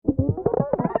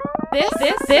This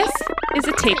is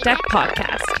a Tape Deck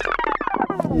podcast.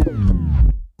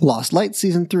 Lost Light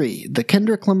Season 3, the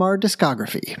Kendrick Lamar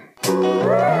discography.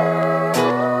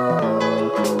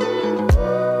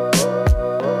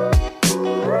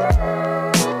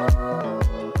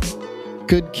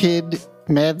 Good Kid,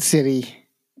 M.A.A.d City,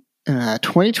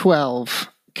 2012,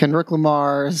 Kendrick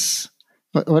Lamar's,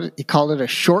 what he called it, a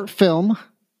short film,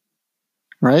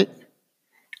 right?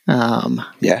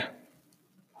 Yeah.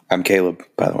 I'm Caleb,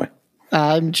 by the way.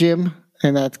 I'm Jim,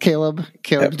 and that's Caleb.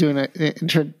 Caleb's doing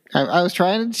it. I was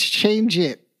trying to change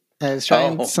it. I was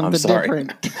trying something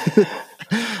different.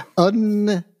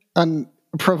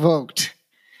 Unprovoked.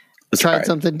 Tried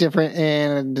something different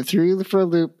and threw you for a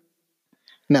loop.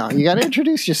 No, you got to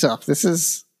introduce yourself. This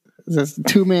is a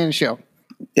two-man show.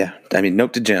 Yeah. I mean,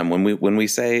 note to Jim, when we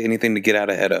say anything to get out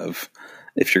ahead of,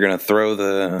 if you're going to throw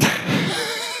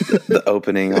the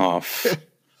opening off,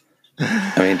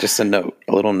 I mean, just a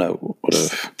little note would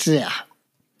have. Yeah.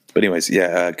 But anyways,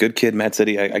 Good Kid, M.A.A.d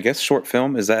City. I guess short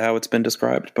film. Is that how it's been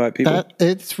described by people?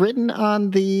 It's written on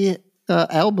the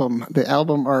album. The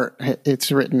album art,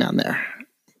 it's written on there.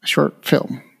 Short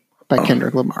film by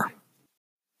Kendrick Lamar.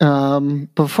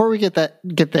 Before we get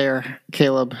there,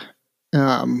 Caleb,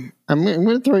 I'm going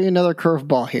to throw you another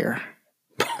curveball here.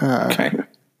 Okay.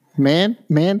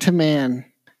 Man to man.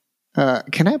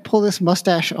 Can I pull this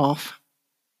mustache off?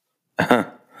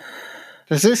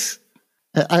 Does this?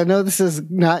 I know this is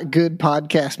not good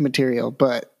podcast material,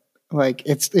 but like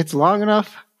it's long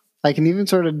enough. I can even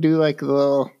sort of do like a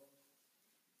little.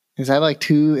 Is that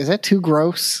too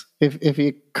gross? If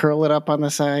you curl it up on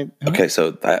the side. Okay,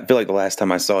 so I feel like the last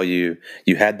time I saw you,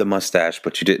 you had the mustache,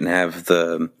 but you didn't have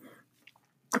the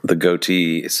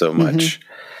goatee so much,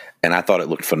 and I thought it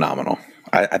looked phenomenal.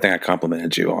 I think I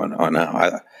complimented you on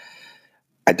how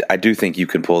I do think you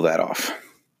can pull that off.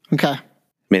 Okay. I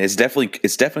mean, it's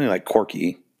definitely like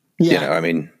quirky. Yeah. You know, I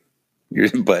mean,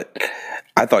 but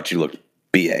I thought you looked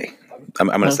BA. I'm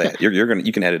going to say it.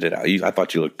 You can edit it out. I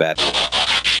thought you looked bad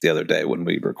the other day when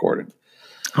we recorded.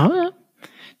 Oh,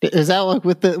 yeah. Is that like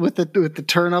with the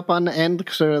turn up on the end,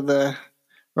 sort of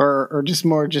or just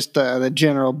more the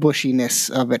general bushiness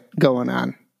of it going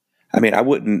on? I mean,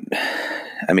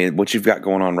 what you've got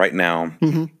going on right now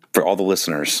for all the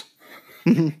listeners.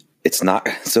 It's not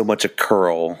so much a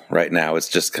curl right now. It's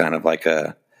just kind of like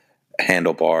a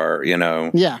handlebar, you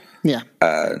know? Yeah.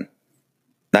 I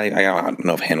don't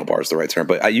know if handlebar is the right term,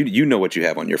 but you know what you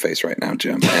have on your face right now,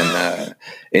 Jim. And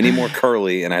any more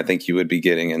curly, and I think you would be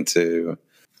getting into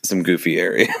some goofy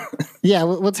area. Yeah,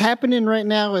 what's happening right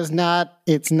now is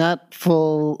it's not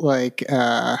full like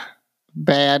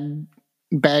bad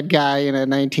guy in a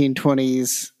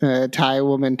 1920s tie a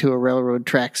woman to a railroad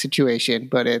track situation,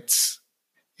 but it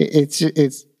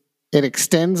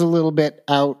extends a little bit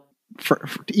out for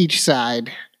each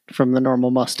side from the normal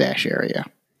mustache area.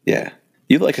 Yeah,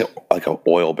 you like a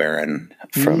oil baron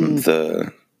from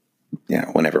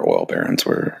whenever oil barons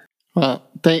were. Well,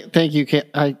 thank you.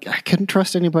 I couldn't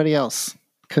trust anybody else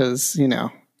because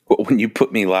when you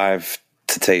put me live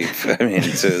to tape, I mean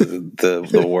to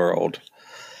the world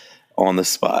on the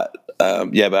spot.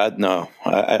 But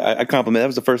I compliment. That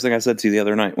was the first thing I said to you the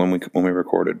other night when we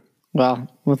recorded. Well,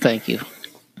 thank you.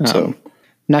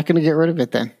 Not going to get rid of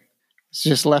it then. It's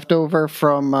just left over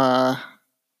from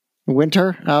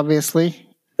winter, obviously.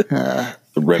 The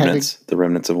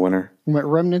remnants of winter.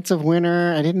 Remnants of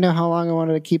winter. I didn't know how long I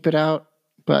wanted to keep it out,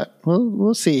 but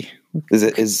we'll see.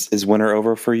 Is winter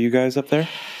over for you guys up there?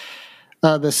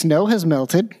 The snow has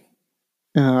melted.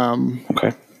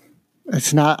 Okay.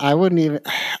 It's not. I wouldn't even.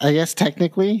 I guess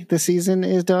technically the season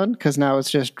is done because now it's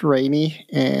just rainy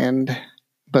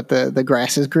but the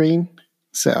grass is green.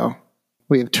 So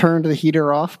we have turned the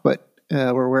heater off, but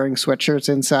we're wearing sweatshirts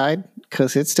inside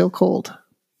because it's still cold.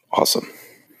 Awesome.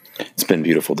 It's been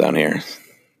beautiful down here,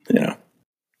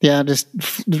 Yeah, just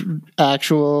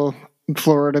actual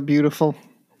Florida beautiful.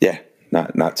 Yeah,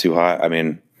 not too hot. I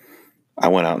mean, I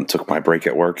went out and took my break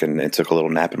at work and took a little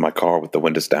nap in my car with the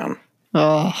windows down.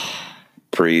 Oh,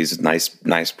 breeze,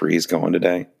 nice breeze going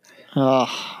today.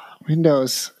 Oh,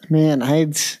 windows, man!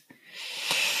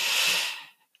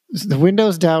 The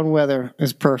windows down weather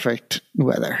is perfect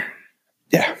weather.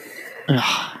 Yeah.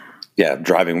 Ugh. Yeah,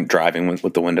 driving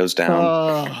with the windows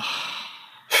down.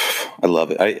 I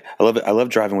love it. I love it. I love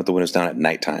driving with the windows down at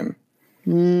nighttime.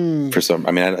 I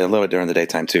love it during the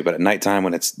daytime too, but at nighttime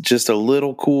when it's just a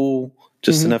little cool,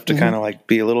 just enough to kind of like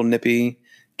be a little nippy,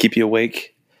 keep you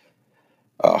awake.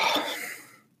 Oh.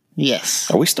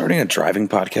 Yes. Are we starting a driving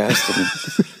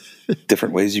podcast?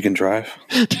 Different ways you can drive?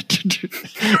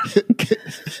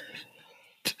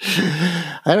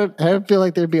 I don't feel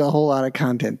like there'd be a whole lot of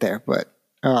content there, but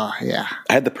oh yeah.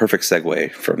 I had the perfect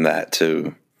segue from that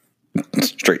to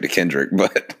straight to Kendrick,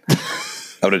 but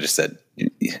I would have just said,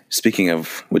 speaking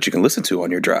of what you can listen to on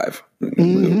your drive,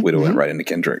 we'd have went right into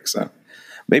Kendrick. So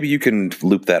maybe you can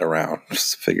loop that around,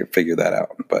 just figure that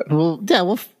out. But we'll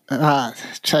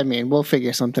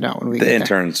figure something out when we the get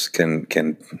interns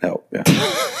can help. Yeah.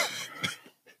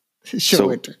 Show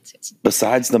So, interns.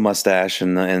 besides the mustache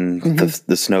and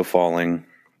the snow thawing,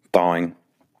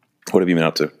 what have you been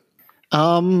up to?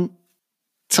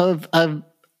 So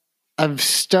I've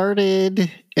started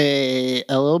a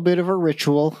little bit of a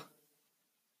ritual,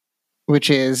 which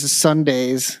is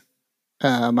Sundays.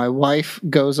 My wife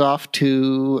goes off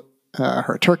to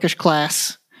her Turkish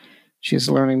class. She's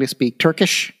learning to speak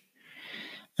Turkish.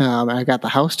 I got the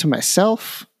house to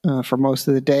myself for most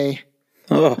of the day.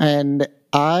 Oh. And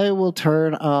I will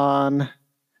turn on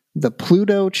the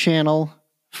Pluto channel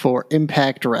for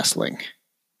Impact Wrestling.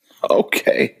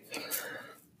 Okay.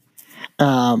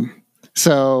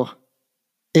 So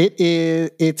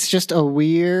it's just a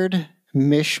weird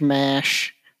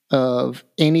mishmash of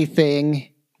anything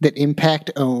that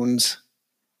Impact owns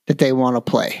that they want to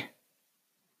play.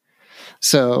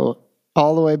 So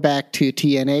all the way back to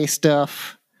TNA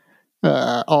stuff,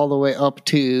 all the way up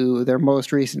to their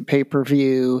most recent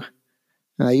pay-per-view,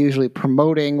 usually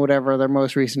promoting whatever their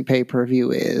most recent pay-per-view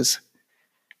is.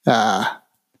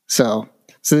 So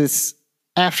this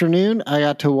afternoon, I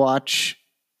got to watch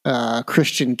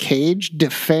Christian Cage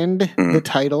defend the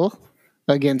title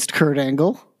against Kurt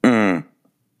Angle.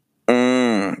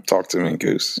 Talk to me,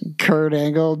 Goose. Kurt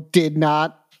Angle did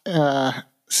not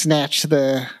snatch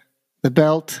the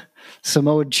belt.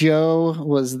 Samoa Joe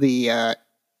was the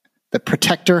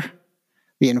protector,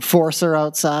 the enforcer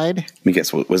outside. Let me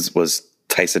guess, was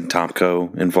Tyson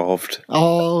Tomko involved?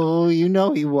 Oh, you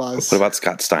know he was. What about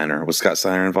Scott Steiner? Was Scott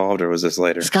Steiner involved, or was this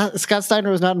later? Scott Steiner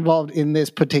was not involved in this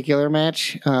particular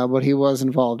match, but he was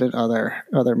involved in other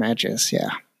matches. Yeah,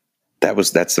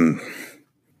 that's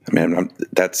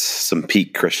some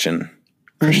peak Christian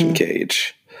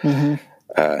Cage. And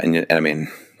I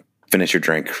mean, finish your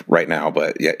drink right now,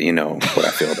 but yeah, you know what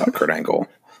I feel about Kurt Angle.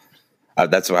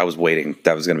 That's what I was waiting.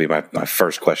 That was going to be my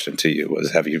first question to you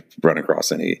was, have you run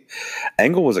across any?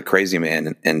 Angle was a crazy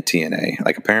man in TNA.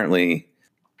 Like apparently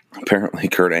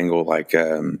Kurt Angle, like,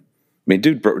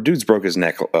 dudes broke his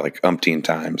neck like umpteen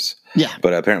times. Yeah.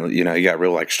 But apparently, you know, he got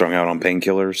real like strung out on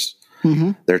painkillers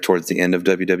there towards the end of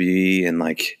WWE. And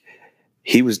like,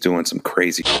 he was doing some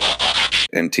crazy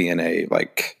in TNA.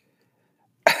 Like,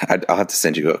 I'll have to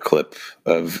send you a clip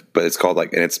but it's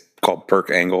called Perk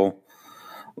Angle.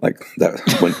 Like that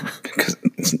when because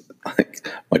it's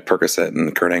like Percocet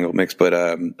and Kurt Angle mix, but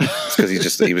it's because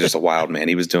he was just a wild man.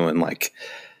 He was doing like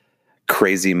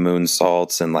crazy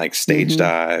moonsaults and like stage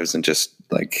dives and just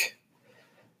like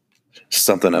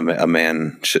something a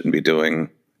man shouldn't be doing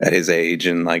at his age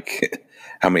and like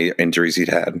how many injuries he'd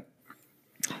had.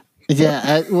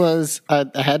 Yeah, it was. I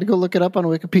had to go look it up on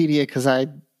Wikipedia because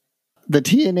the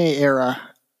TNA era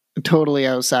totally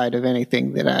outside of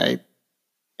anything that I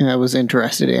was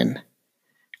interested in.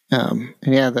 And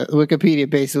yeah, the Wikipedia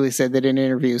basically said that in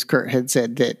interviews, Kurt had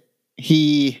said that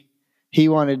he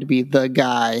wanted to be the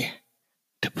guy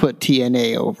to put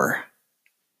TNA over.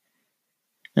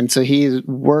 And so he's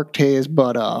worked his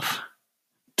butt off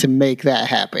to make that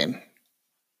happen.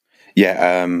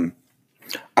 Yeah,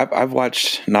 I've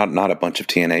watched not a bunch of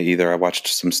TNA either. I watched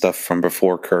some stuff from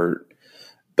before Kurt.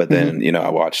 But then, you know, I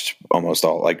watched almost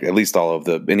all, like at least all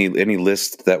of any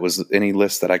list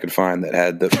that I could find that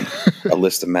had a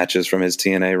list of matches from his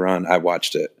TNA run. I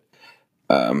watched it.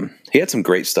 He had some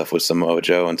great stuff with Samoa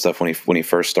Joe and stuff when he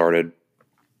first started.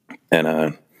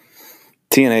 And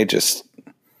TNA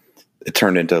it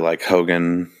turned into like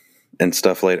Hogan and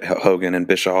stuff like Hogan and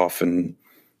Bischoff and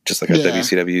just like a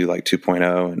WCW like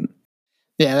 2.0. And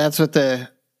yeah, that's what the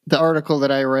article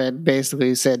that I read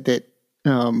basically said that.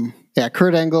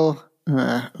 Kurt Angle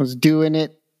was doing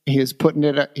it. He was putting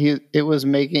it. He was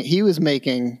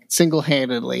making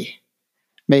single-handedly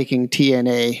making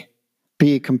TNA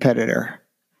be a competitor,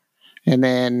 and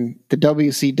then the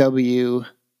WCW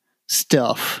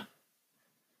stuff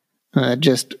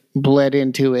just bled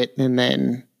into it, and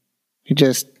then he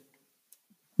just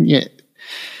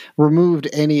removed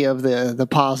any of the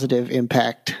positive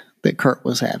impact that Kurt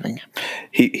was having.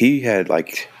 He had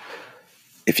like.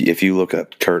 If you look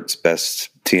up Kurt's best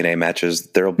TNA matches,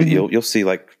 there'll be you'll see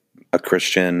like a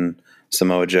Christian,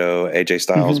 Samoa Joe, AJ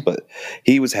Styles, but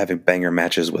he was having banger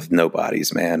matches with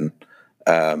nobodies, man.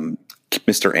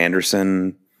 Mr.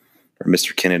 Anderson or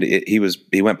Mr. Kennedy.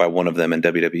 He went by one of them in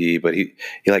WWE, but he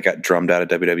like got drummed out of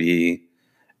WWE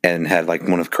and had like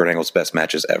one of Kurt Angle's best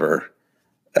matches ever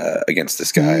against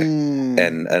this guy and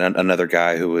another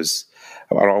guy who was,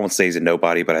 I don't want to say he's a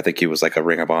nobody, but I think he was like a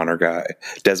Ring of Honor guy,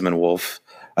 Desmond Wolfe.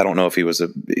 I don't know if it's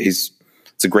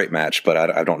a great match, but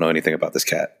I don't know anything about this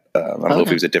cat. I don't know if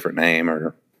he was a different name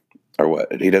or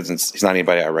what. He's not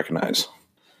anybody I recognize.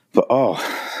 But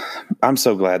I'm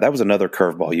so glad. That was another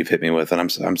curveball you've hit me with, and I'm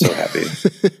so happy.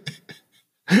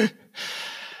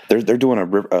 They're doing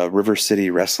a River City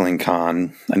Wrestling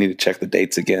Con. I need to check the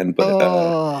dates again,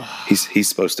 but he's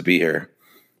supposed to be here,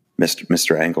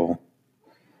 Mr. Angle.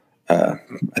 I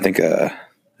think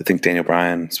Daniel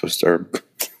Bryan or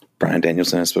Bryan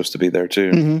Danielson is supposed to be there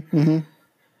too. Mm-hmm.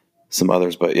 Some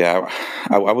others, but yeah,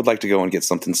 I would like to go and get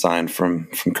something signed from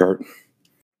Kurt.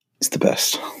 He's the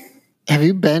best. Have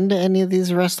you been to any of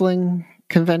these wrestling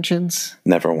conventions?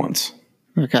 Never once.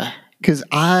 Okay, because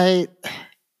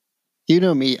you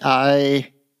know me,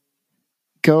 I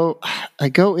go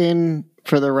in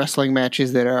for the wrestling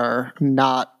matches that are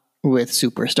not with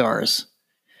superstars,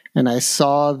 and I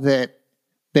saw that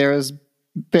there was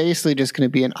basically just going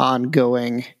to be an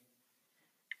ongoing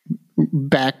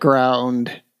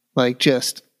background, like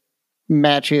just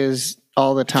matches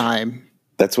all the time.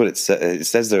 That's what it says. It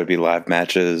says there would be live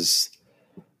matches,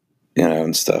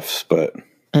 and stuff.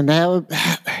 And that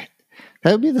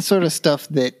would be the sort of stuff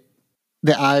that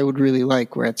I would really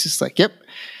like, where it's just like, yep,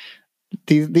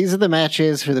 these are the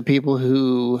matches for the people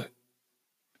who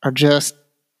are just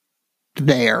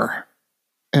there.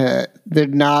 They're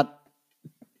not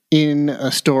in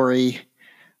a story.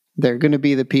 They're going to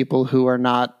be the people who are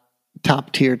not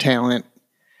top tier talent.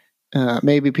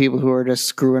 Maybe people who are just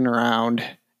screwing around.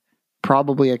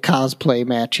 Probably a cosplay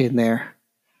match in there.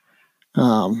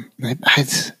 I'd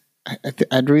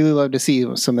really love to see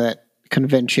some of that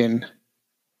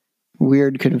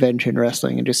weird convention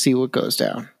wrestling, and just see what goes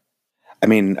down. I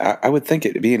mean, I would think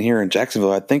it being here in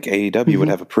Jacksonville, I think AEW would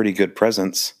have a pretty good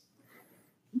presence.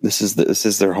 This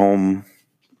is their home.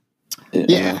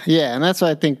 Yeah, and that's why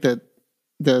I think that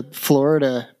the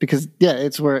Florida, because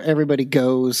it's where everybody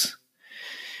goes.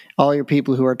 All your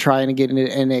people who are trying to get into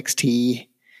NXT.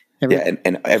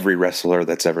 And every wrestler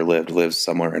that's ever lived lives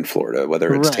somewhere in Florida,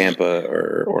 whether it's Tampa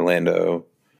or Orlando.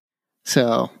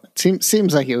 So it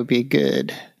seems like it would be a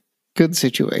good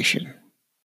situation.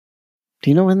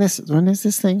 Do you know when is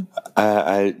this thing?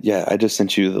 I just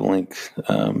sent you the link.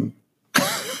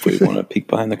 If we want to peek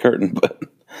behind the curtain, but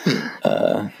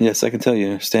yes, I can tell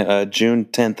you. June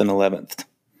 10th and 11th.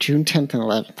 June 10th and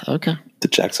 11th. Okay. The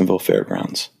Jacksonville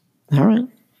Fairgrounds. All right.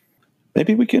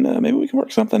 Maybe we can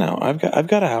work something out. I've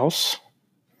got a house.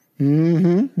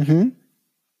 Mm-hmm.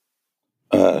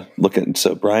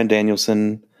 So Bryan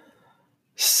Danielson,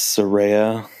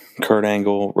 Saraya, Kurt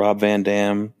Angle, Rob Van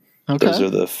Dam. Okay. Those are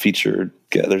the featured.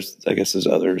 I guess there's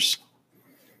others,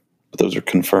 but those are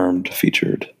confirmed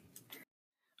featured.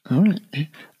 All right.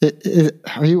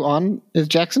 Is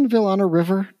Jacksonville on a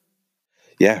river?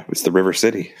 Yeah, it's the River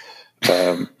City.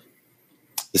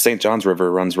 The St. Johns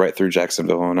River runs right through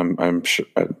Jacksonville, and I'm sure.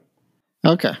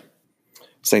 Okay.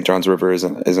 St. Johns River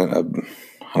isn't I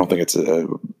don't think it's a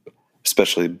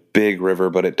especially big river,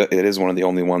 but it is one of the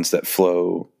only ones that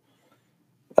flow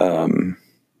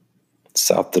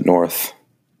south to north,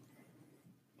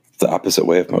 the opposite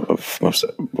way of most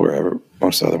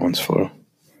other ones flow.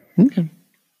 Okay.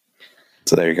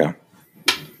 So there you go.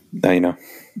 Now you know.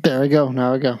 There we go.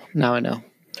 Now I know.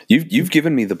 You've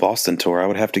given me the Boston tour. I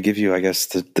would have to give you, I guess,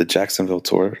 the Jacksonville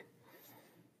tour.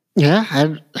 Yeah,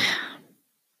 I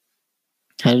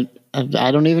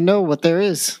don't even know what there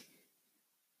is.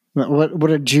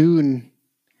 What a June.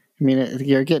 I mean,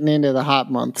 you're getting into the hot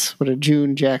months. What a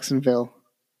June Jacksonville.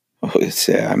 Oh,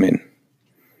 I mean,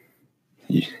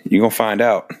 you're gonna find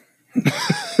out.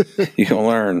 You're gonna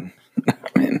learn.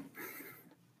 I mean,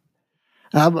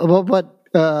 but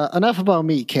enough about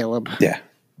me, Caleb. Yeah.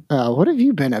 What have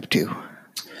you been up to?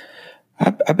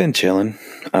 I've been chilling.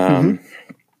 I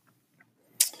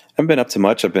haven't been up to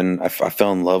much. I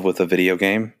fell in love with a video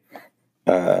game,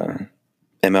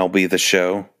 MLB The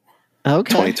Show.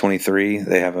 Okay. 2023.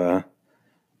 They have a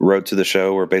Road to the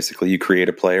Show where basically you create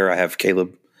a player. I have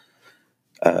Caleb.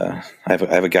 I have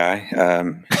a guy.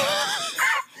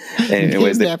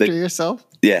 Anyways, named after yourself.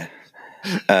 Yeah.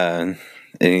 And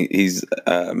he's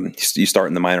you start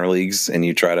in the minor leagues and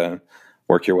you try to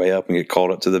work your way up and get called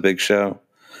up to the big show.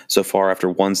 So far, after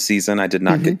one season, I did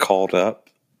not get called up,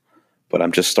 but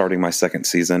I'm just starting my second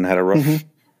season. Had a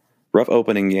rough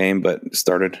opening game, but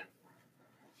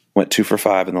went 2 for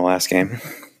 5 in the last game.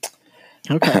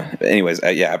 Okay. Anyways,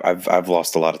 yeah, I've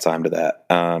lost a lot of time to that.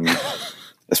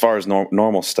 As far as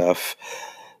normal stuff,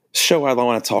 show I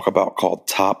want to talk about called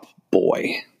Top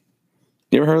Boy.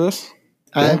 You ever heard of this?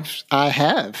 I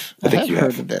have think you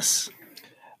heard have. of this.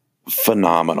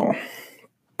 Phenomenal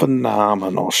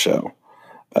show.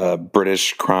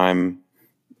 British crime.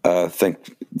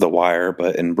 Think The Wire,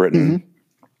 but in Britain.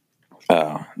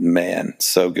 Man,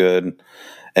 so good.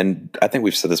 And I think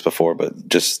we've said this before, but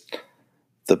just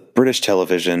the British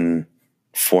television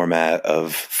format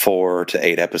of 4 to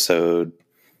 8 episode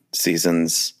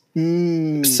seasons,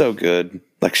 so good.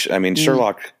 Like,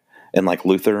 Sherlock and like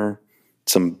Luther,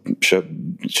 some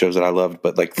shows that I loved,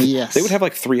 but like Yes. they would have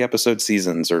like 3 episode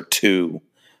seasons or 2,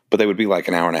 but they would be like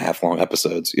an hour and a half long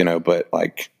episodes, but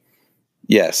like,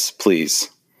 yes, please.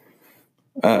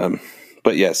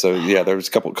 But yeah, so yeah, there was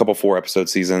a couple 4 episode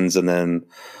seasons, and then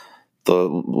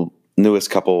the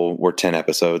newest couple were 10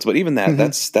 episodes. But even that,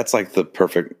 that's like the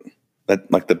perfect,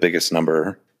 like the biggest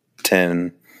number.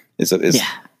 10 is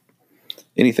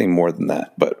anything more than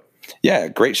that. But yeah,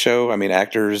 great show. I mean,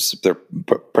 actors. They're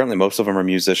apparently most of them are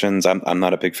musicians. I'm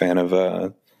not a big fan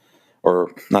of,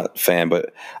 or not fan,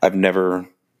 but I've never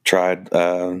tried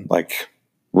like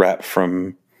rap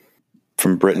from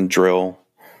Britain drill.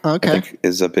 Okay. I think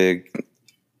is a big.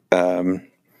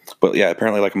 But yeah,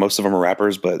 apparently like most of them are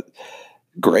rappers, but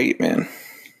great, man.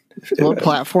 What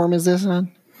platform is this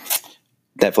on?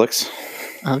 Netflix.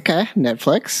 Okay,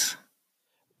 Netflix.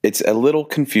 It's a little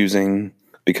confusing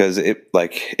because it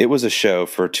was a show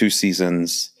for 2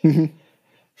 seasons in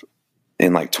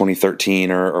like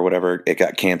 2013 or whatever. It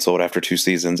got canceled after 2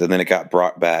 seasons, and then it got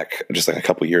brought back just like a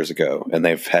couple years ago, and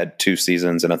they've had 2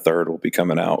 seasons and a third will be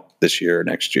coming out this year or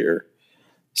next year.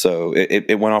 So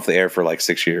it went off the air for like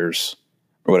 6 years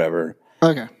or whatever.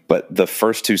 Okay. But the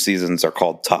first 2 seasons are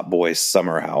called Top Boy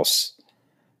Summer House.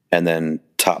 And then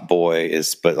Top Boy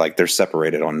but like they're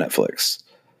separated on Netflix.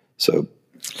 So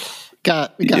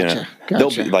Gotcha. They'll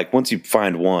be like, once you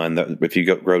find one, if you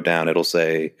go down, it'll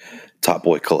say Top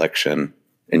Boy Collection,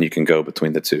 and you can go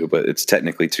between the 2, but it's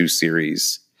technically 2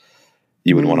 series.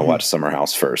 You would want to watch Summer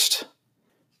House first.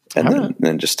 And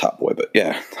then just Top Boy. But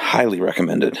yeah, highly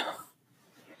recommended.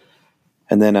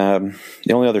 And then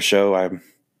the only other show I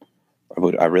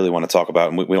really want to talk about,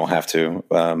 and we don't have to,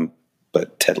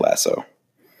 but Ted Lasso.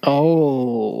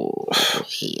 Oh,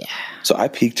 yeah. So I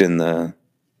peeked in the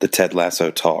Ted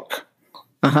Lasso Talk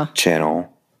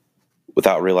channel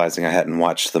without realizing I hadn't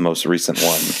watched the most recent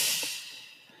one.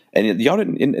 And y'all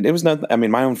didn't. It was not. I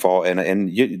mean, my own fault,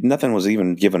 and nothing was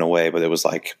even given away. But it was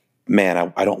like,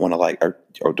 man, I don't want to like. Or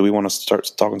do we want to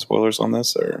start talking spoilers on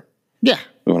this, or Yeah.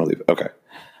 we want to leave? Okay.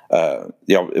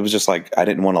 It was just like I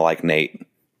didn't want to like Nate,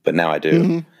 but now I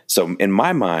do. So in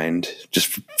my mind,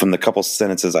 just from the couple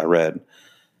sentences I read,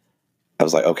 I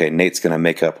was like, okay, Nate's going to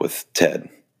make up with Ted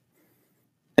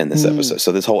in this episode.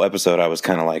 So this whole episode, I was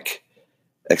kind of like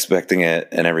expecting it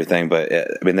and everything, but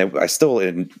I still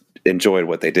enjoyed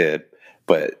what they did,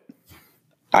 but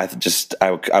I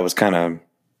was kind of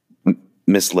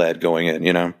misled going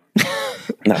in,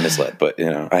 Not misled, but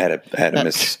I had a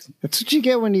miss. That's what you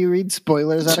get when you read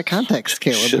spoilers out of context,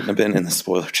 Caleb. Shouldn't have been in the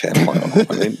spoiler channel.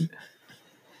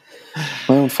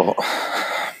 My own fault.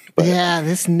 But yeah,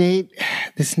 this Nate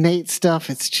stuff.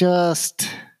 It's just,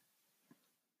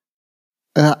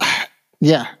 it's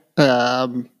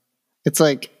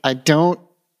like I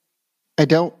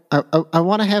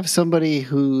want to have somebody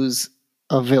who's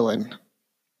a villain,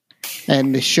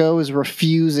 and the show is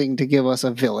refusing to give us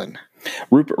a villain.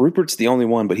 Rupert's the only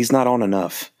one, but he's not on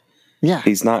enough. Yeah.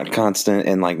 He's not constant.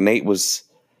 And like Nate was,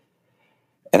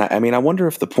 and I wonder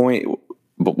if the point,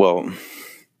 but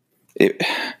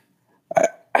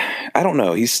I don't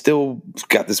know. He's still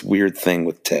got this weird thing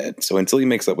with Ted. So until he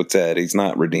makes up with Ted, he's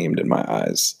not redeemed in my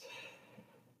eyes.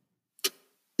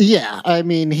 Yeah. I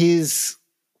mean, he's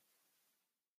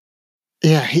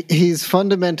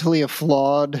fundamentally a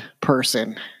flawed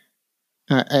person.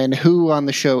 And who on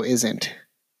the show isn't?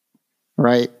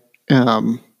 Right.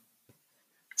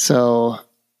 So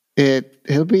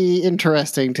it'll be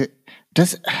interesting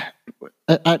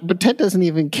but Ted doesn't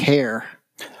even care.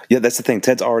 Yeah, that's the thing.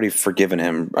 Ted's already forgiven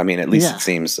him. I mean, at least it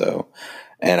seems so.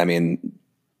 And I mean,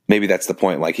 maybe that's the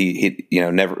point. Like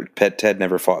Ted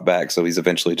never fought back, so he's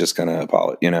eventually just gonna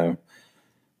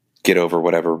get over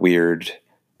whatever weird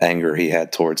anger he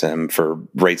had towards him for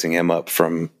raising him up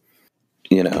from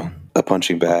a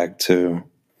punching bag to.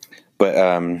 But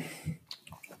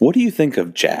what do you think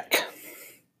of Jack?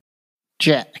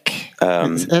 Jack.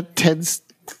 Is that Ted's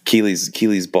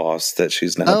Keely's boss that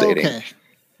she's now dating. Okay.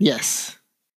 Yes.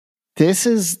 This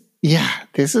is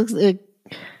it.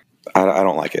 I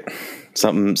don't like it.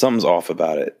 Something's off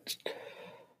about it.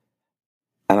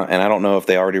 I don't know if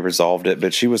they already resolved it,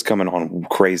 but she was coming on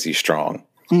crazy strong.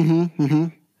 Mm-hmm, mm-hmm.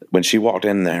 When she walked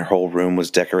in, her whole room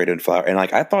was decorated in flower, and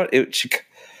like I thought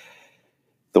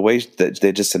the way that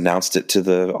they just announced it to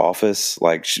the office,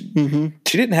 like she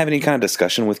didn't have any kind of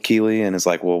discussion with Keeley, and is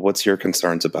like, well, what's your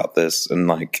concerns about this? And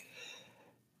like,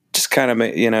 just kind of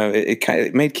made,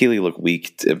 it made Keeley look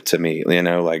weak to me,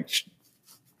 like,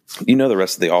 the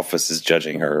rest of the office is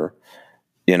judging her,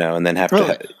 and then have to,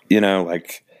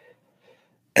 like,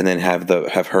 and then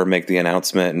have her make the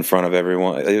announcement in front of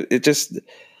everyone. It just,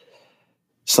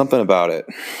 something about it.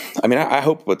 I mean, I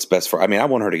hope what's best for, I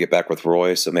want her to get back with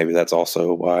Roy. So maybe that's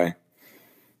also why,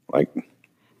 like,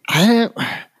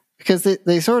 because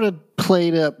they sort of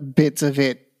played up bits of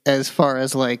it as far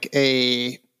as like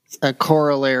a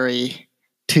corollary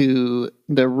to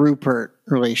the Rupert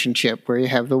relationship, where you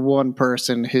have the one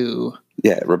person who,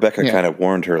 Rebecca kind of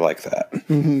warned her like that.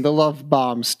 The love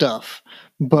bomb stuff,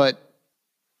 but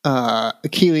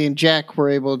Keeley and Jack were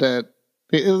able to,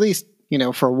 at least,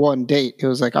 for one date, it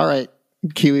was like, all right,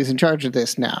 Keeley's in charge of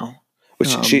this now. Which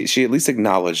she at least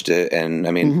acknowledged it,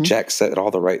 and Jack said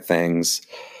all the right things,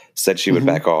 said she would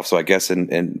back off. So I guess,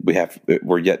 and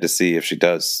we're yet to see if she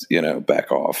does,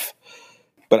 back off.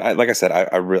 But like I said,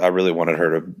 I really wanted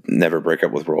her to never break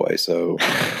up with Roy. So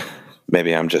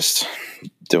maybe I'm just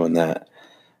doing that.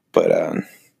 But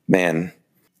man,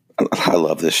 I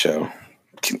love this show.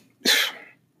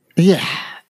 Yeah.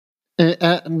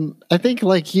 I think,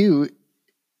 like you,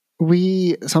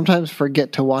 we sometimes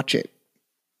forget to watch it,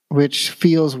 which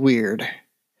feels weird.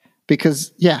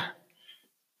 Because, we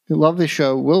love the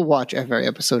show. We'll watch every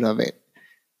episode of it.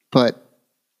 But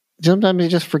sometimes you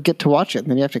just forget to watch it, and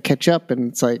then you have to catch up,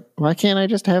 and it's like, why can't I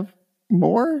just have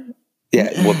more?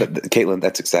 Yeah, well, Caitlin,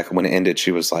 that's exactly when it ended.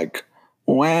 She was like,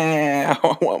 wow,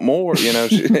 I want more, because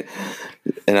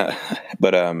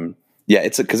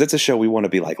it's a show we want to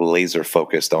be like laser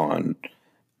focused on.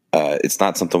 It's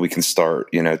not something we can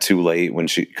start, too late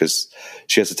because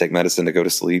she has to take medicine to go to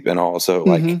sleep, and also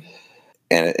like, and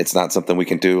it's not something we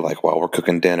can do like while we're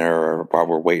cooking dinner or while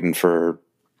we're waiting for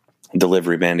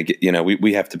delivery man to get,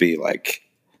 we have to be like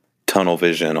tunnel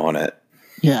vision on it.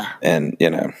 Yeah. And,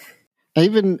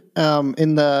 even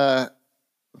in the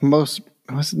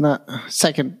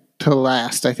second to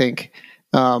last, I think,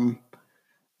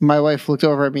 my wife looked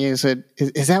over at me and said,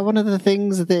 is that one of the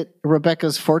things that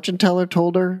Rebecca's fortune teller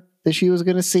told her that she was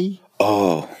going to see?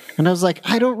 Oh. And I was like,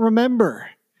 I don't remember.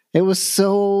 It was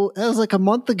like a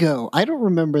month ago. I don't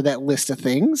remember that list of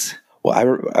things. Well, I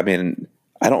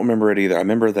don't remember it either. I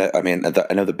remember that, I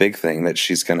know the big thing that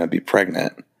she's going to be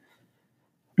pregnant,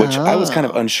 which I was kind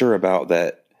of unsure about,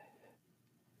 that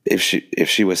if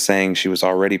she was saying she was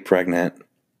already pregnant,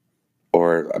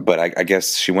 but I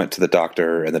guess she went to the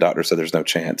doctor and the doctor said there's no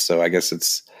chance. So I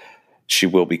guess she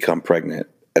will become pregnant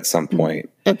at some point.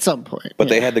 At some point. But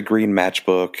they had the green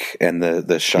matchbook and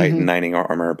the shite knighting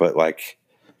armor, but like,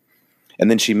 and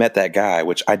then she met that guy,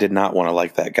 which I did not want to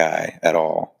like that guy at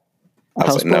all. I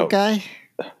was Houseboat like, no. Guy?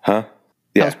 Huh?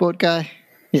 Yeah. Houseboat guy?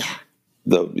 Yeah.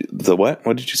 The what?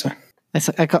 What did you say? I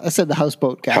said the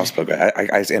houseboat guy. Houseboat guy.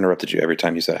 I just interrupted you every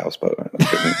time you said houseboat. I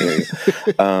couldn't hear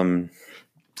you.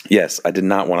 Yes, I did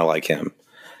not want to like him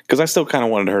because I still kind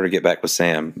of wanted her to get back with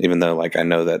Sam, even though like I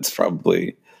know that's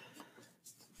probably.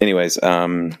 Anyways,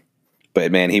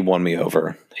 but man, he won me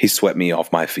over. He swept me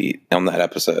off my feet on that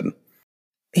episode.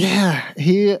 Yeah,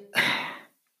 he.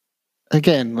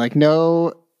 Again, like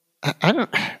no, I don't.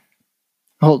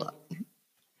 Hold on.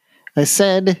 I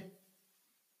said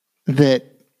that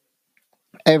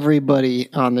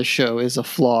everybody on the show is a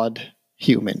flawed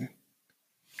human.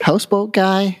 Houseboat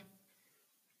guy,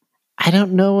 I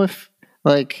don't know if,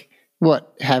 like,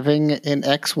 having an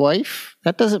ex-wife,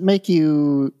 that doesn't make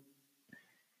you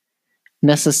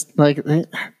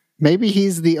maybe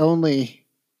he's the only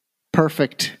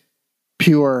perfect,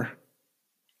 pure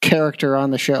character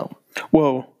on the show.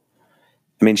 Well,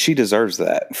 she deserves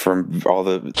that from all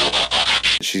the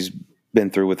she's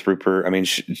been through with Rupert.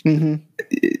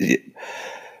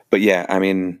 But yeah,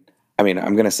 I'm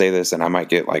going to say this, and I might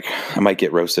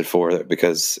get roasted for it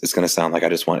because it's going to sound like I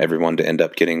just want everyone to end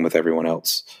up getting with everyone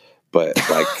else. But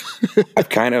like, I've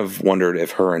kind of wondered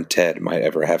if her and Ted might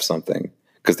ever have something,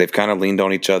 because they've kind of leaned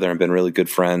on each other and been really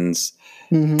good friends.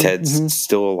 Ted's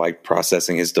still like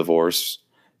processing his divorce,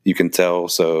 you can tell.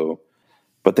 So,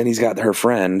 but then he's got her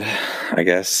friend, I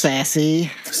guess. Sassy.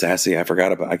 I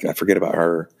forget about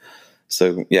her.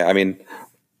 So yeah,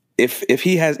 if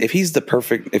he's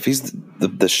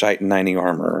the shite knighting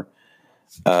armor,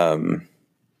 I'm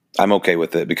okay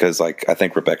with it because like I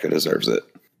think Rebecca deserves it.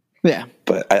 Yeah.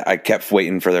 But I kept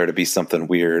waiting for there to be something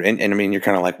weird. And I mean, you're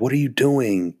kind of like, what are you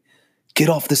doing? Get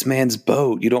off this man's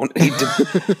boat. You don't need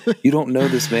to, you don't know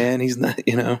this man. He's not,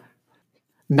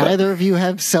 Neither of you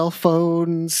have cell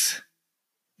phones.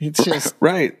 It's just,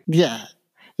 right. yeah.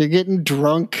 You're getting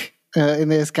drunk in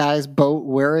this guy's boat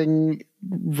wearing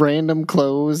random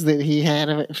clothes that he had.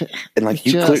 And like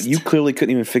you clearly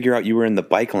couldn't even figure out you were in the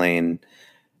bike lane.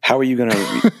 How are you going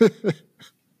to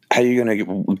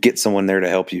get someone there to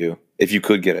help you if you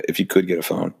could get a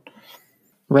phone?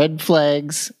 Red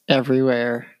flags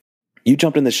everywhere. You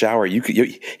jumped in the shower. He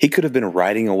could have been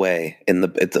riding away in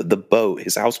the boat.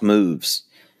 His house moves.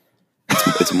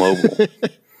 It's mobile.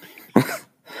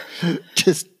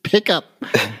 Just pick up.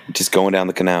 Just going down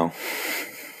the canal.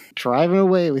 Driving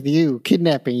away with you,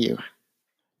 kidnapping you.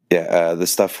 Yeah, the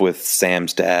stuff with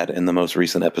Sam's dad in the most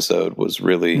recent episode was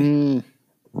really,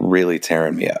 really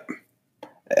tearing me up.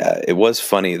 It was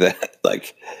funny that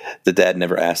like the dad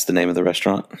never asked the name of the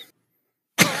restaurant.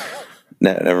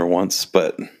 Never once,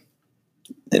 but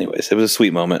anyways, it was a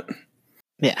sweet moment.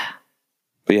 Yeah.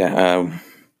 But yeah,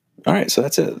 all right, so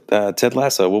that's it. Ted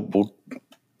Lasso. We'll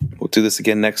do this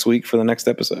again next week for the next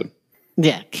episode.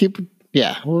 Yeah,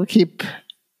 we'll keep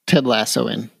Ted Lasso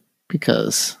in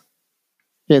because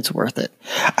it's worth it.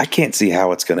 I can't see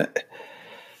how it's gonna.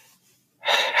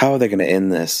 How are they gonna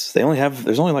end this?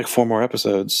 There's only like 4 more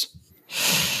episodes.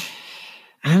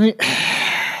 I mean,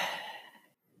 I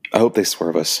hope they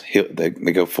swerve us. They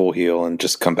go full heel and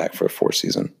just come back for a 4th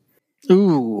season.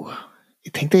 Ooh,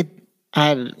 you think they?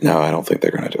 No, I don't think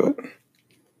they're gonna do it.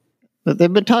 But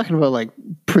they've been talking about like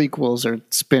prequels or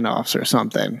spin-offs or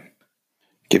something.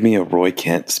 Give me a Roy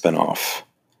Kent spinoff,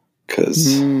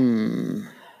 because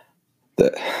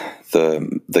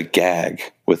the gag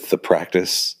with the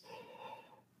practice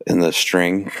and the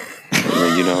string,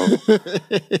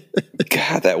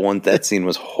 God, that scene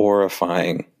was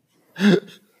horrifying.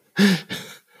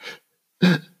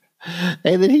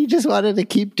 And then he just wanted to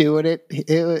keep doing it.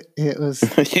 It was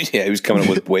yeah, he was coming up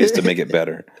with ways to make it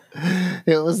better.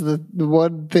 It was the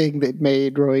one thing that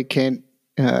made Roy Kent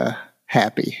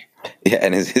happy. Yeah,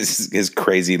 and his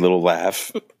crazy little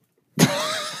laugh.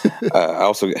 I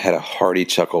also had a hearty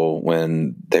chuckle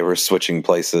when they were switching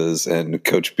places and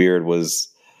Coach Beard was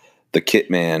the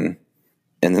Kit Man,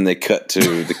 and then they cut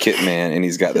to the Kit Man and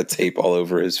he's got the tape all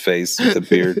over his face with the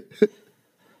beard.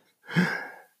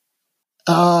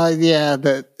 Yeah,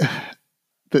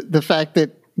 the fact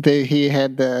that he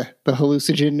had the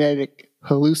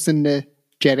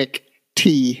hallucinogenic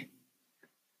tea,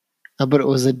 but it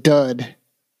was a dud.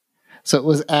 So it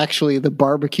was actually the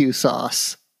barbecue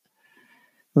sauce.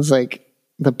 It was like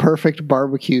the perfect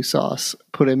barbecue sauce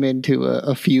put him into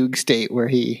a fugue state where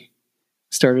he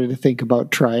started to think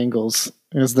about triangles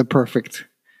as the perfect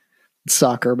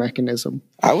soccer mechanism.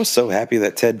 I was so happy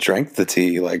that Ted drank the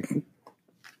tea. Like,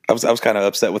 I was kind of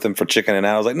upset with him for chickening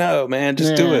out. I was like, no, man,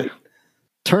 just do it.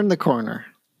 Turn the corner.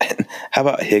 And how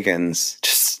about Higgins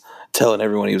just telling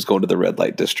everyone he was going to the red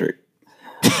light district?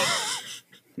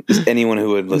 Just anyone who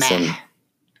would listen. Nah.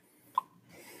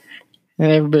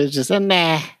 And everybody's just,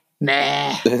 nah.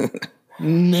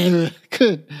 Never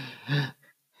could.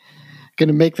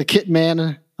 Gonna make the Kit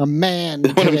Man a man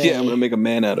today. Yeah, I'm gonna make a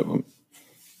man out of him.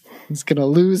 He's gonna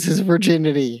lose his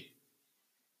virginity.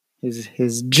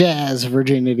 His jazz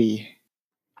virginity.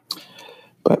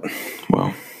 But,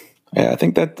 well, yeah, I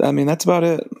think that's about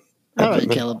it. All right,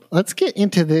 Caleb. Let's get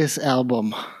into this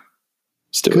album.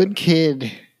 Let's do Good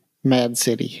Kid, M.A.A.d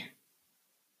City.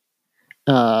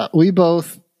 We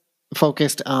both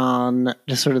focused on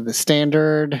just sort of the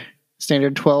standard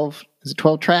 12. Is it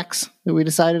 12 tracks that we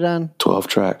decided on? 12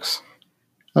 tracks.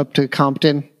 Up to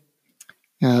Compton.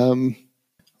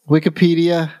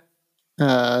 Wikipedia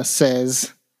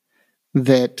says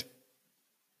that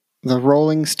the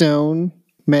Rolling Stone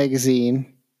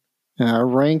magazine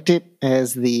ranked it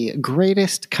as the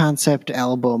greatest concept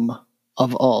album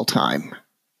of all time.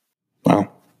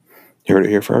 Wow. You heard it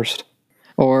here first.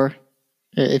 Or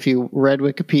if you read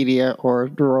Wikipedia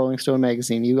or the Rolling Stone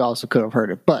magazine, you also could have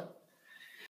heard it. But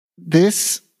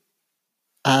this,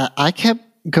 I kept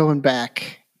going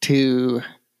back to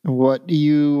what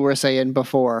you were saying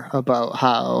before about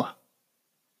how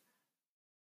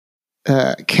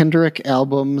Kendrick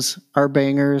albums are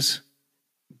bangers,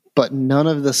 but none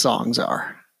of the songs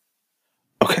are.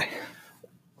 Okay.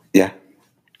 Yeah.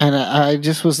 And I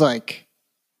just was like,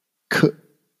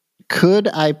 could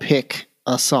I pick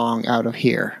a song out of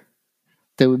here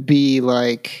that would be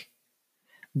like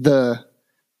the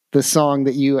song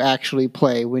that you actually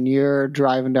play when you're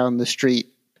driving down the street,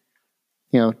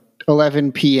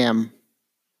 11 p.m.,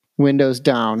 windows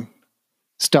down,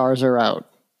 stars are out,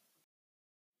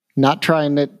 not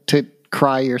trying to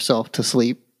cry yourself to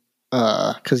sleep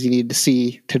because you need to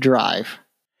see to drive.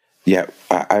 Yeah,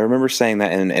 I remember saying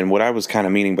that, and what I was kind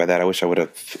of meaning by that, I wish I would have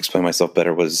explained myself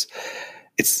better, was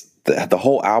it's the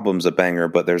whole album's a banger,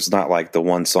 but there's not like the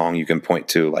one song you can point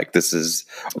to, like this is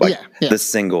like this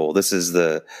single, this is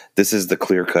the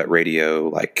clear cut radio,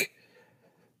 like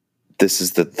this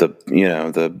is the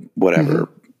the whatever.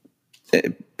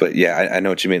 But yeah, I know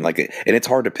what you mean. Like, and it's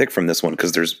hard to pick from this one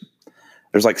because there's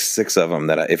like 6 of them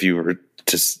that if you were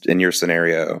just in your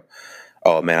scenario,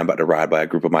 oh man, I'm about to ride by a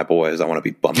group of my boys, I want to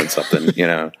be bumping something,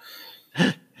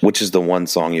 which is the one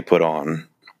song you put on.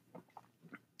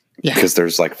 Yeah, because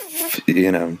there's like,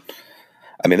 I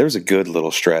mean, there's a good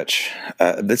little stretch.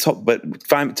 But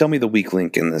tell me the weak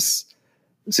link in these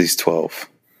 12.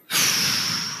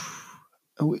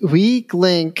 Weak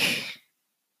link.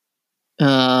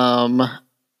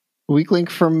 Weak link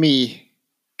for me,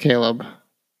 Caleb,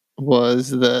 was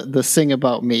the Sing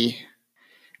About Me.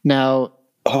 Now,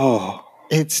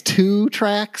 it's 2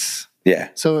 tracks. Yeah.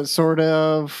 So it sort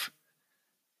of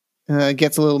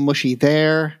gets a little mushy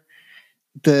there.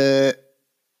 The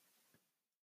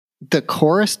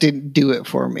chorus didn't do it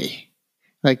for me.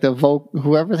 Like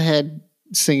whoever had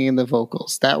singing the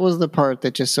vocals, that was the part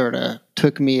that just sort of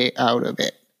took me out of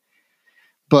it.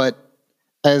 But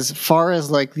as far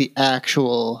as like the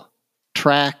actual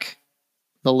track,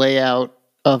 the layout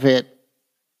of it,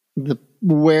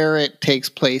 where it takes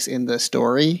place in the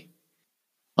story,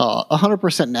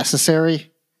 100%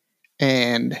 necessary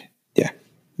and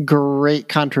great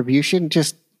contribution.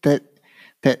 Just that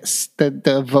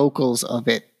the vocals of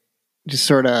it just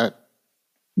sort of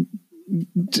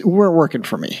weren't working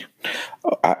for me.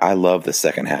 I love the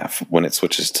second half when it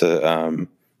switches to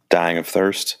Dying of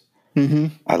Thirst. Mm-hmm.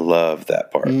 I love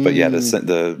that part. But yeah,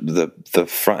 the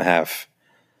front half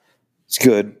is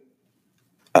good,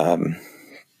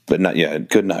 but not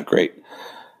good, not great.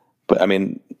 But I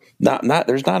mean, not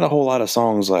there's not a whole lot of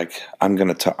songs like I'm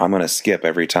gonna skip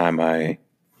every time I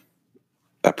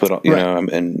put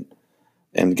on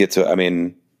and get to. I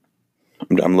mean,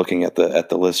 I'm looking at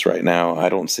the list right now. I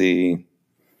don't see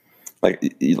like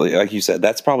you said.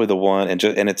 That's probably the one,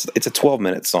 and it's a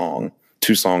 12-minute song,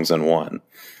 2 songs in one.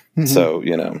 Mm-hmm. So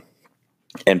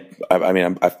and I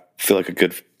mean I feel like a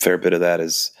good fair bit of that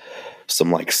is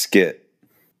some like skit,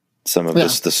 some of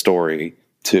just the story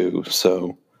too.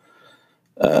 So,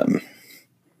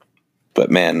 but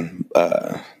man,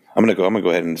 I'm gonna go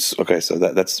ahead and so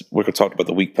we're gonna talk about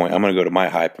the weak point. I'm gonna go to my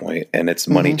high point, and it's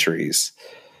Money Trees.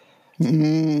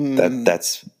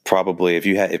 That's probably,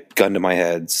 if gun to my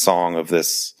head, song of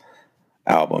this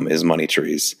album is Money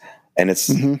Trees, and it's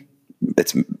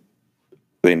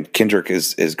I mean, Kendrick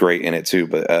is great in it too,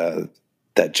 but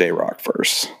that J-Rock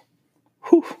verse,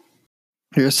 whew.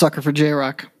 You're a sucker for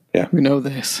J-Rock. Yeah, we know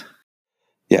this.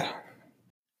 Yeah,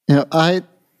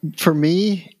 for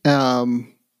me,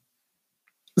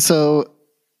 so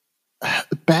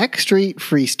Backstreet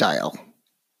Freestyle.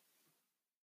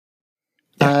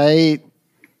 Yeah.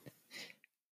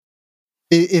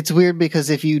 It's weird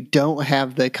because if you don't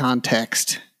have the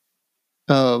context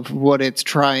of what it's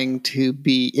trying to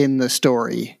be in the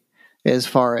story, as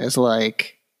far as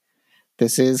like,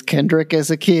 this is Kendrick as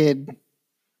a kid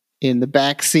in the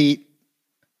back seat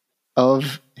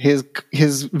of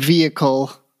his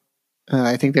vehicle.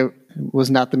 I think there was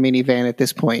not the minivan at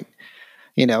this point,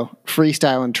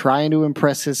 freestyling, trying to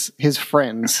impress his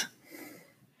friends,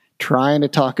 trying to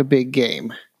talk a big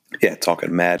game. Yeah,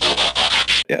 talking mad.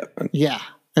 Yeah. Yeah.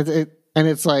 And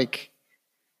it's like,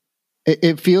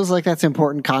 it feels like that's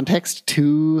important context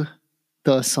to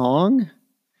the song,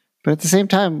 but at the same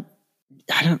time,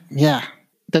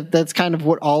 that's kind of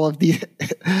what all of these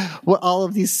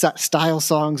style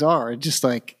songs are. Just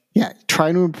like,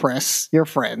 trying to impress your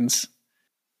friends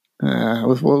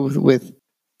with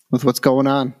what's going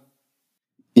on.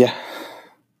 Yeah.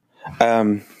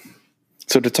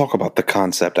 So to talk about the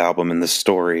concept album and the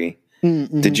story,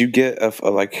 did you get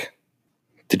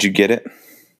did you get it?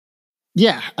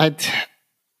 Yeah, I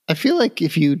feel like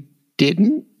if you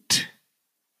didn't,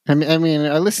 I mean,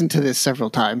 I listened to this several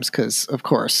times because, of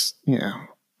course,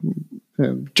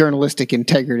 journalistic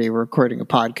integrity. We're recording a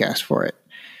podcast for it.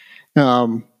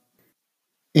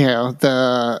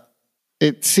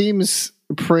 It seems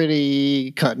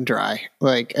pretty cut and dry.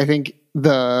 Like, I think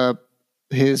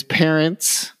his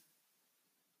parents'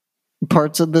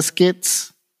 parts of the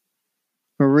skits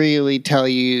really tell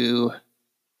you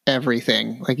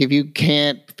everything. Like, if you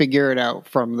can't figure it out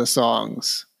from the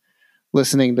songs,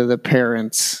 listening to the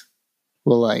parents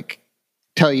will like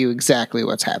tell you exactly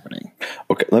what's happening.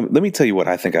 Okay, let me tell you what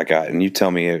I think I got, and you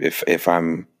tell me if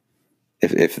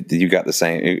If you got the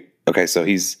same, okay, so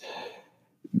he's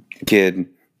kid.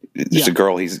 There's a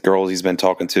girl he's been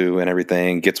talking to and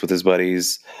everything. Gets with his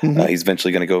buddies. He's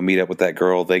eventually going to go meet up with that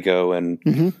girl. They go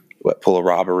and pull a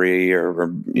robbery or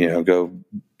go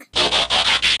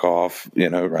off.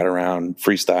 Right around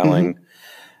freestyling.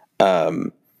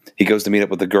 He goes to meet up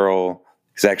with the girl.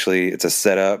 It's a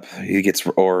setup.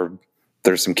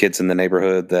 There's some kids in the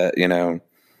neighborhood that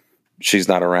she's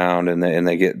not around, and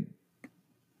they get,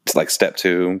 it's like step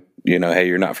two. Hey,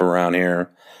 you're not from around here,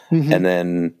 and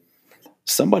then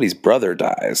somebody's brother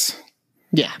dies.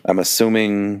 Yeah, I'm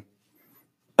assuming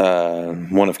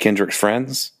one of Kendrick's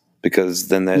friends, because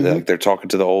then they're talking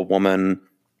to the old woman,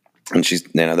 and she's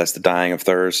that's the dying of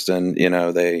thirst, and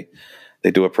they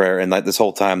do a prayer, and like this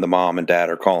whole time the mom and dad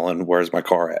are calling, "Where's my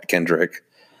car at, Kendrick?"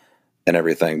 and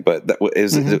everything. But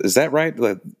is that right?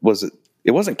 Like,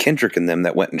 it wasn't Kendrick and them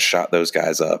that went and shot those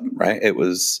guys up, right? It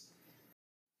was,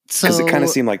 because it kind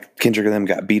of seemed like Kendrick and them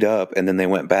got beat up, and then they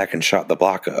went back and shot the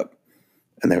block up.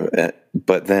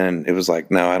 But then it was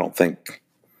like, no, I don't think.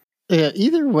 Yeah,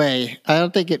 either way, I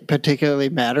don't think it particularly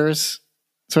matters.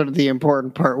 Sort of the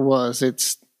important part was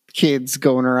it's kids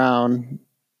going around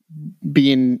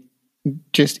being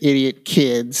just idiot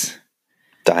kids.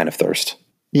 Dying of thirst.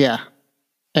 Yeah.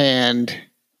 And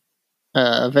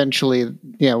eventually,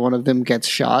 one of them gets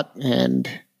shot and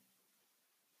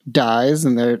dies,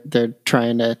 and they're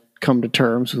trying to come to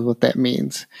terms with what that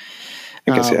means.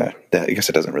 I guess, I guess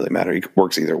it doesn't really matter. It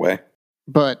works either way.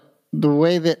 But the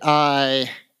way that I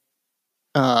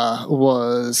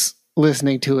was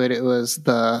listening to it, it was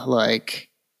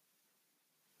they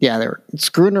were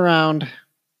screwing around.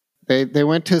 They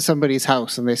went to somebody's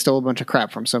house and they stole a bunch of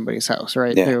crap from somebody's house,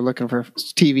 right? Yeah. They were looking for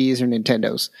TVs or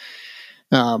Nintendos.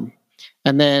 And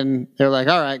then they're like,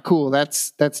 all right, cool,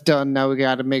 that's done. Now we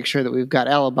got to make sure that we've got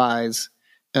alibis.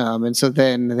 And so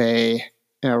then we're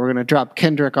going to drop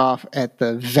Kendrick off at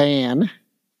the van.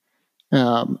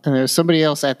 And there's somebody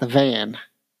else at the van.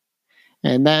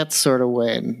 And that's sort of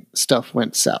when stuff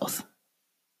went south.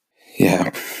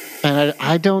 Yeah. And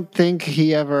I don't think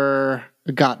he ever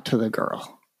got to the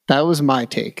girl. That was my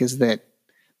take, is that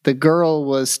the girl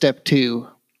was step two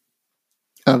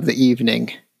of the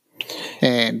evening,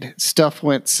 and stuff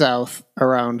went south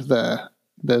around the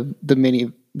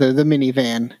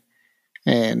minivan.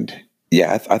 And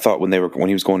yeah, I thought when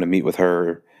he was going to meet with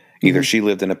her, either she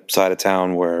lived in a side of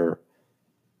town where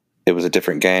it was a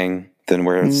different gang than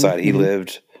where the side he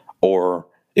lived, or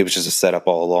it was just a setup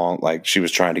all along. Like she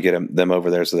was trying to get them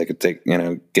over there so they could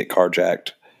get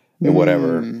carjacked and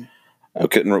whatever. I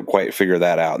couldn't quite figure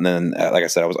that out. And then, like I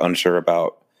said, I was unsure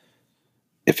about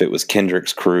if it was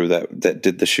Kendrick's crew that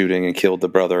did the shooting and killed the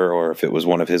brother, or if it was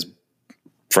one of his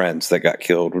friends that got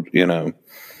killed,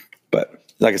 But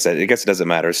like I said, I guess it doesn't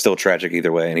matter. It's still tragic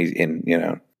either way.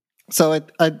 And So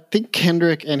I think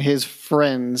Kendrick and his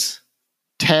friends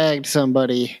tagged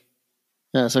somebody,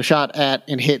 so shot at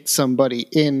and hit somebody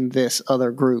in this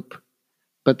other group.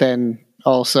 But then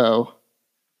also,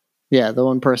 the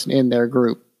one person in their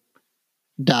group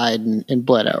died and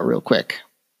bled out real quick.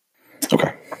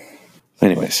 Okay.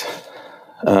 Anyways.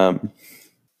 I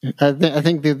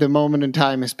think the moment in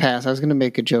time has passed. I was going to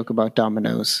make a joke about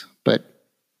dominoes, but...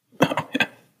 Oh, yeah.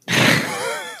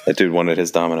 That dude wanted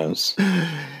his dominoes.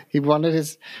 He wanted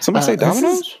his... Somebody say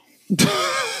dominoes?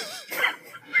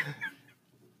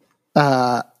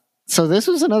 So this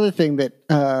was another thing that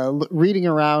reading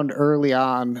around early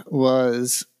on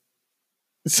was...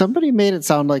 Somebody made it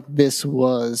sound like this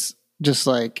was just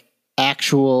like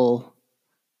actual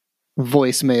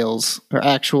voicemails or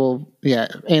actual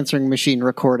answering machine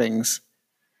recordings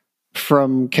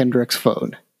from Kendrick's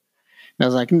phone. And I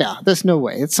was like, no, there's no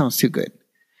way. It sounds too good.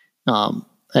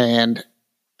 And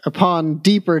upon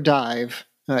deeper dive,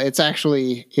 it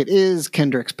is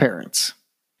Kendrick's parents.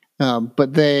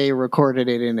 But they recorded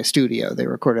it in a studio. They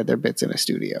recorded their bits in a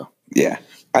studio. Yeah.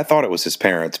 I thought it was his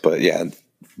parents, but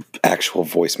actual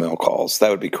voicemail calls.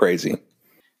 That would be crazy.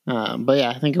 But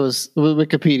I think it was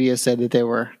Wikipedia said that they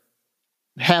were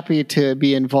happy to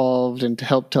be involved and to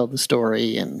help tell the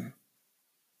story, and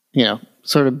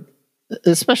sort of,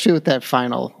 especially with that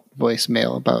final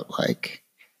voicemail about like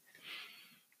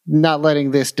not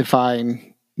letting this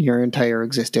define your entire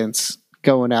existence,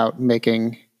 going out and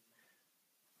making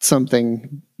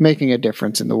a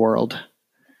difference in the world.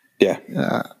 Yeah.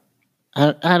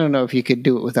 I don't know if you could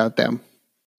do it without them.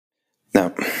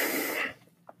 No.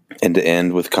 And to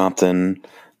end with Compton,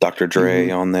 Dr. Dre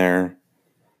on there,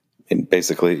 and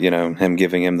basically, him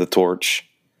giving him the torch,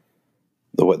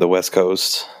 the West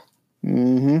Coast.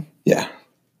 Mm-hmm. Yeah.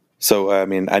 So, I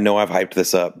mean, I know I've hyped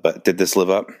this up, but did this live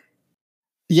up?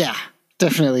 Yeah,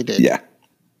 definitely did. Yeah.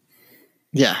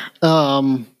 Yeah.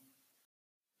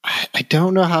 I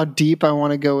don't know how deep I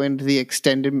want to go into the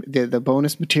the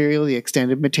bonus material, the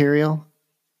extended material.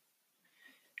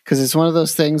 Because it's one of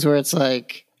those things where it's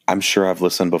like, I'm sure I've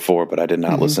listened before, but I did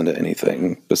not listen to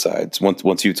anything besides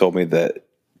once you told me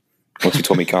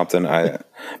Compton,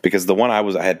 because the one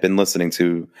I had been listening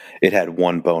to, it had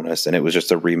one bonus and it was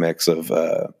just a remix of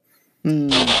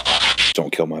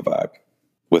Don't Kill My Vibe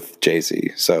with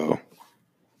Jay-Z. So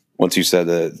once you said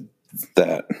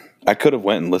that I could have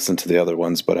went and listened to the other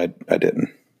ones, but I didn't.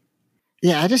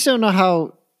 Yeah, I just don't know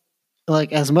how,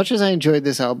 like, as much as I enjoyed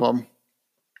this album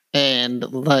and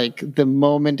like the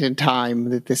moment in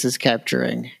time that this is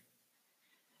capturing,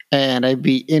 and I'd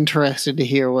be interested to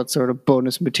hear what sort of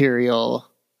bonus material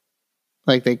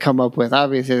like they come up with.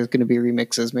 Obviously there's going to be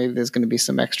remixes, maybe there's going to be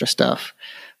some extra stuff,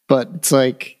 but it's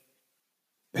like,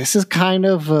 this is kind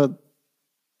of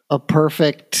a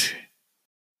perfect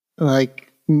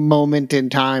like moment in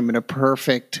time and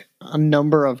a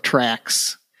number of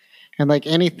tracks, and like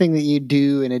anything that you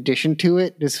do in addition to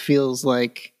it just feels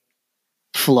like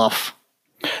fluff.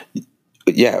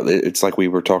 Yeah, it's like we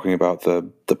were talking about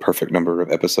the perfect number of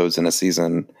episodes in a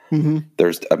season.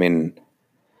 There's 10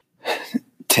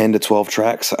 to 12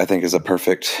 tracks I think is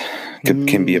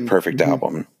can be a perfect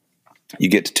album. You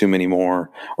get to too many more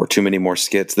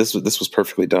skits. This was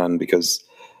perfectly done because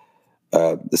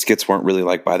the skits weren't really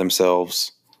like by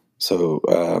themselves, so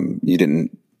you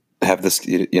didn't have this.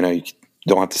 You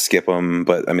don't have to skip them,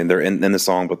 but I mean they're in the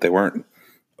song, but they weren't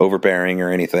overbearing or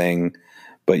anything.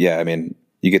 But yeah, I mean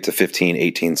you get to 15,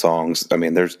 18 songs. I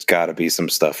mean there's got to be some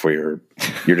stuff where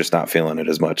you're just not feeling it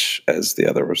as much as the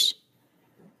others.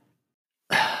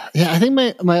 Yeah, I think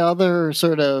my other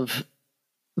sort of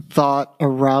thought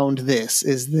around this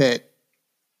is that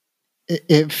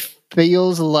it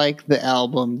feels like the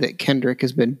album that Kendrick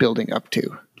has been building up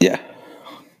to. Yeah.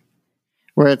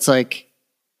 Where it's like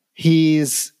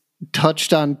he's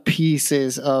touched on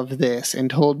pieces of this and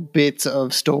told bits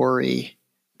of story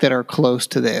that are close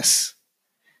to this.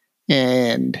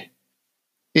 And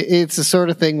it's the sort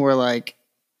of thing where like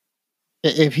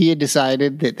if he had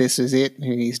decided that this is it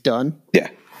and he's done, yeah,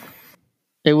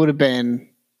 it would have been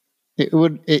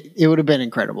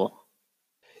incredible.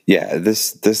 Yeah,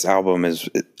 this album is,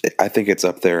 I think it's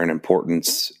up there in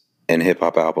importance in hip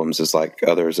hop albums as like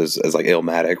others as like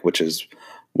M.A.A.d, which is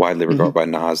widely regarded by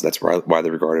Nas. That's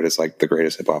widely regarded as like the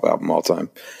greatest hip hop album of all time.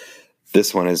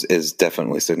 This one is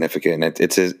definitely significant.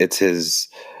 It's his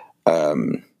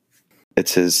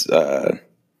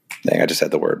dang, I just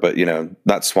had the word, but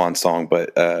not swan song,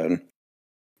 but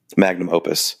magnum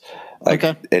opus. Like,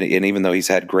 okay. And even though he's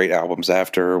had great albums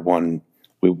after one,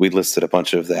 we listed a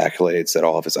bunch of the accolades that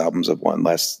all of his albums have won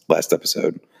last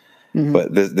episode,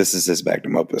 but this is his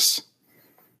magnum opus.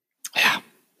 Yeah.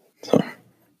 So,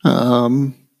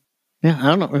 yeah,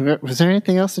 I don't know. Was there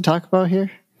anything else to talk about here?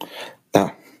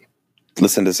 No.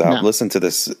 Listen to this album. No. Listen to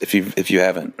this if you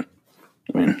haven't.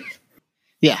 I mean,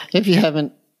 yeah, if you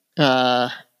haven't,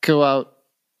 go out.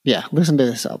 Yeah, listen to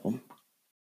this album.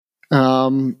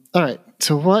 All right.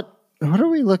 So what are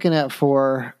we looking at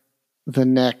for the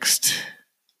next?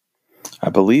 I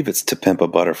believe it's To Pimp a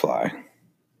Butterfly.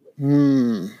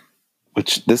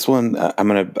 Which this one, I'm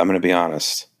gonna be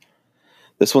honest.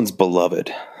 This one's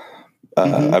beloved.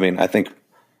 I mean, I think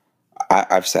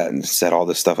I've sat and said all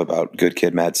this stuff about Good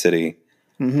Kid, Mad City.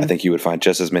 I think you would find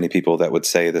just as many people that would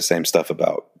say the same stuff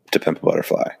about To Pimp a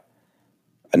Butterfly.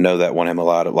 I know that won him a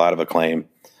lot of acclaim.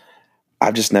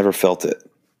 I've just never felt it.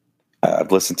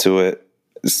 I've listened to it.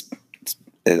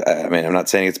 I mean, I'm not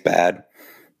saying it's bad,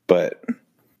 but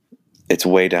it's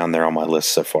way down there on my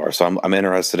list so far. So I'm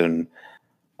interested in.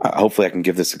 Hopefully, I can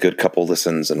give this a good couple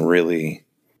listens and really,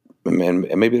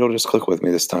 and maybe it'll just click with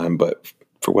me this time. But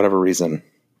for whatever reason,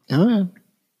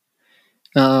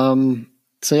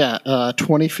 So yeah,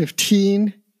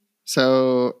 2015.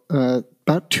 So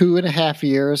about 2.5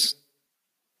 years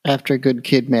after Good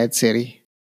Kid, Mad City.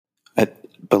 I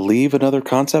believe another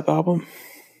concept album.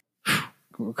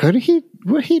 Would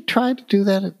he try to do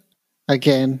that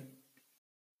again?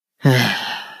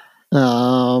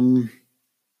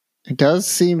 It does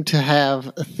seem to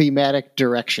have a thematic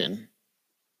direction.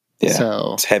 Yeah,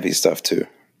 so it's heavy stuff too.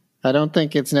 I don't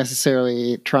think it's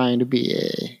necessarily trying to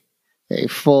be a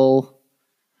full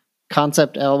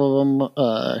concept album,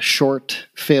 short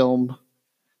film,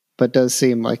 but does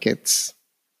seem like it's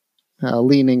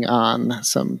leaning on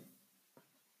some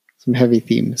heavy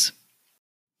themes.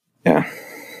 Yeah,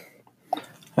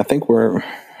 I think we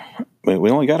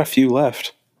only got a few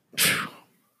left.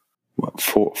 What,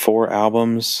 four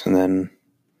albums, and then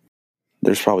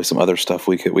there's probably some other stuff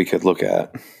we could look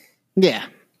at. Yeah,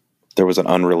 there was an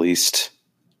unreleased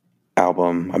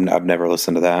album. I've never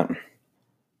listened to that.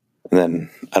 And then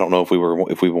I don't know if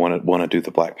we want to do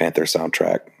the Black Panther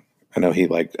soundtrack. I know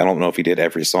I don't know if he did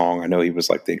every song. I know he was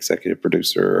like the executive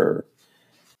producer.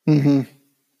 Mm-hmm.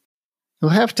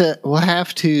 We'll have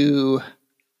to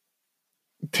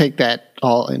take that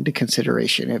all into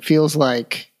consideration. It feels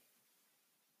like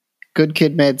Good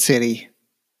Kid, M.A.A.d City,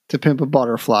 To Pimp a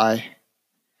Butterfly.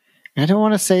 I don't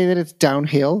want to say that it's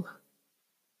downhill,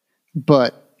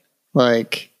 but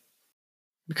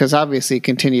because obviously it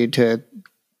continued to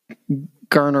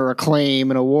garner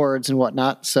acclaim and awards and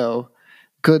whatnot, so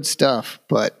good stuff.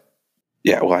 But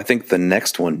yeah, well, I think the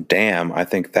next one, Damn, I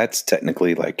think that's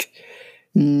technically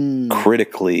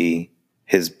critically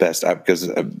his best, because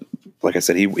like I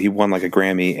said, he won like a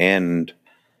Grammy and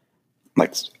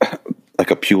like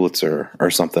a Pulitzer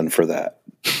or something for that.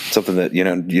 Something that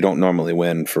you don't normally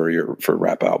win for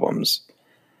rap albums.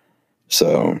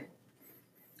 So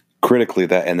critically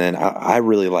that, and then I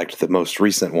really liked the most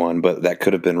recent one, but that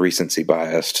could have been recency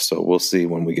biased. So we'll see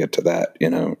when we get to that.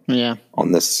 Yeah.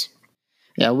 On this.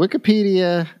 Yeah,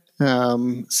 Wikipedia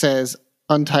says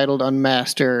Untitled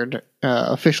Unmastered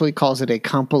officially calls it a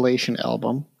compilation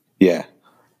album. Yeah,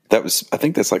 I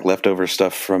think that's like leftover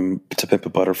stuff from To Pimp a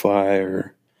Butterfly,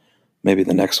 or maybe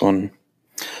the next one.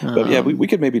 But yeah, we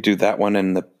could maybe do that one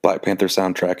and the Black Panther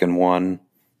soundtrack in one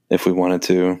if we wanted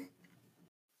to.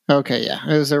 Okay, yeah.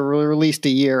 It was released a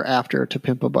year after To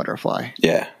Pimp a Butterfly.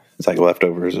 Yeah, it's like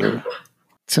leftovers.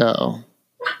 So, all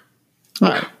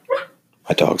right.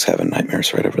 My dog's having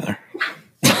nightmares right over there.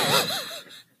 In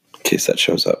case that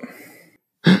shows up.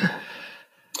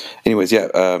 Anyways, yeah,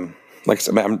 like I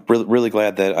said, I'm really, really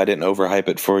glad that I didn't overhype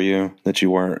it for you, that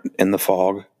you weren't in the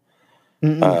fog.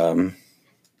 And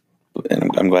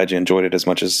I'm glad you enjoyed it as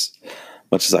much as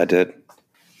I did.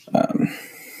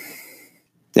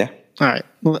 Yeah. All right,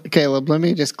 well, Caleb, let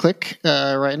me just click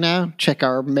right now, check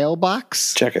our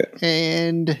mailbox. Check it.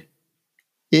 And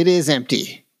it is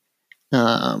empty.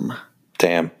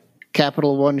 Damn.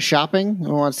 Capital One Shopping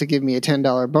wants to give me a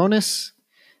 $10 bonus.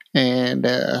 And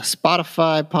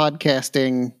Spotify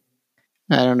podcasting,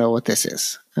 I don't know what this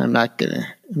is. I'm not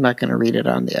gonna read it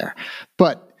on the air.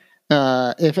 But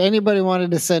if anybody wanted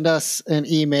to send us an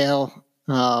email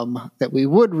that we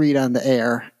would read on the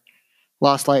air,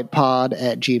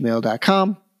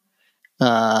 lostlightpod@gmail.com.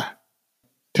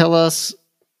 Tell us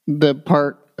the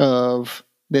part of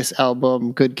this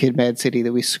album, Good Kid, M.A.A.d City,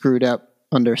 that we screwed up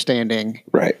understanding.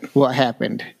 Right. What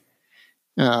happened.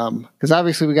 Because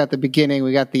obviously we got the beginning,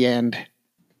 we got the end.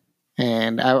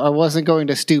 And I wasn't going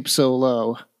to stoop so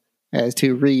low as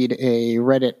to read a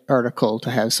Reddit article to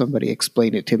have somebody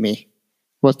explain it to me.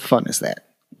 What fun is that?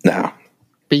 No.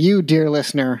 But you, dear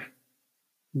listener,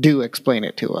 do explain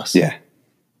it to us. Yeah.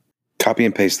 Copy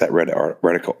and paste that Reddit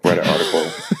article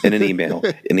in an email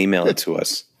and email it to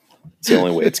us. It's the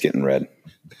only way it's getting read.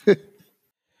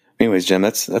 Anyways, Jim,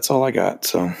 that's all I got.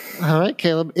 So, all right,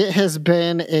 Caleb, it has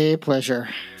been a pleasure.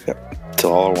 Yep.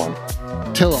 Till all are one.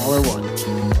 Till all are one.